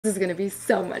This is gonna be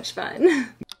so much fun.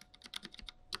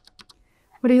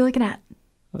 What are you looking at?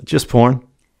 Just porn.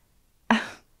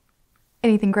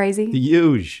 Anything crazy? The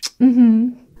huge.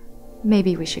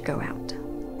 Maybe we should go out.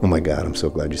 Oh my God, I'm so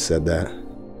glad you said that.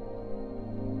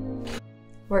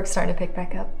 Work's starting to pick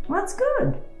back up. Well, that's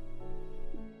good.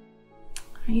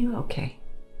 Are you okay?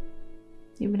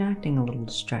 You've been acting a little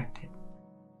distracted.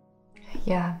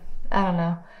 Yeah, I don't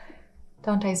know.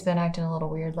 Dante's been acting a little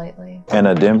weird lately.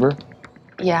 Anna Denver,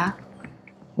 Yeah?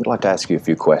 we'd like to ask you a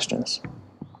few questions.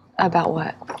 About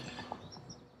what?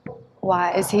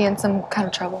 Why? Is he in some kind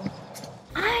of trouble?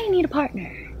 I need a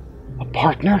partner. A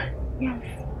partner? Yes.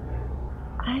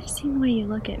 I've seen the way you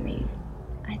look at me.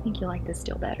 I think you like this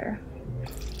deal better.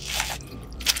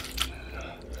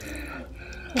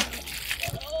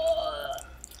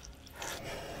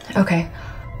 Okay.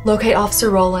 Locate Officer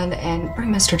Rowland and bring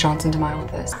Mr. Johnson to my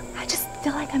office. I just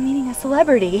feel like I'm meeting a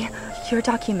celebrity. Your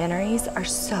documentaries are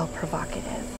so provocative.